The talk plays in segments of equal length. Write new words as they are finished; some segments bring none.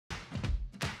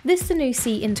This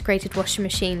Zanussi integrated washing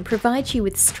machine provides you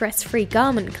with stress-free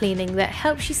garment cleaning that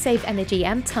helps you save energy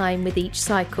and time with each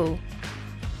cycle.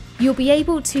 You'll be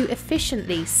able to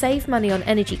efficiently save money on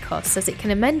energy costs as it can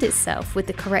amend itself with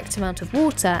the correct amount of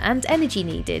water and energy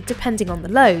needed depending on the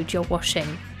load you're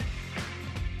washing.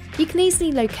 You can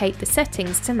easily locate the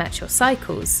settings to match your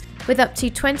cycles, with up to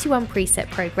 21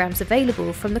 preset programs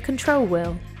available from the control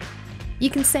wheel. You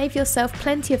can save yourself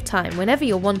plenty of time whenever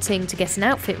you're wanting to get an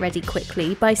outfit ready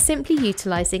quickly by simply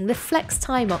utilising the Flex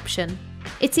Time option.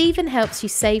 It even helps you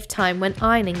save time when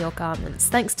ironing your garments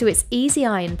thanks to its Easy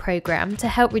Iron program to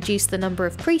help reduce the number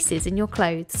of creases in your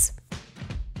clothes.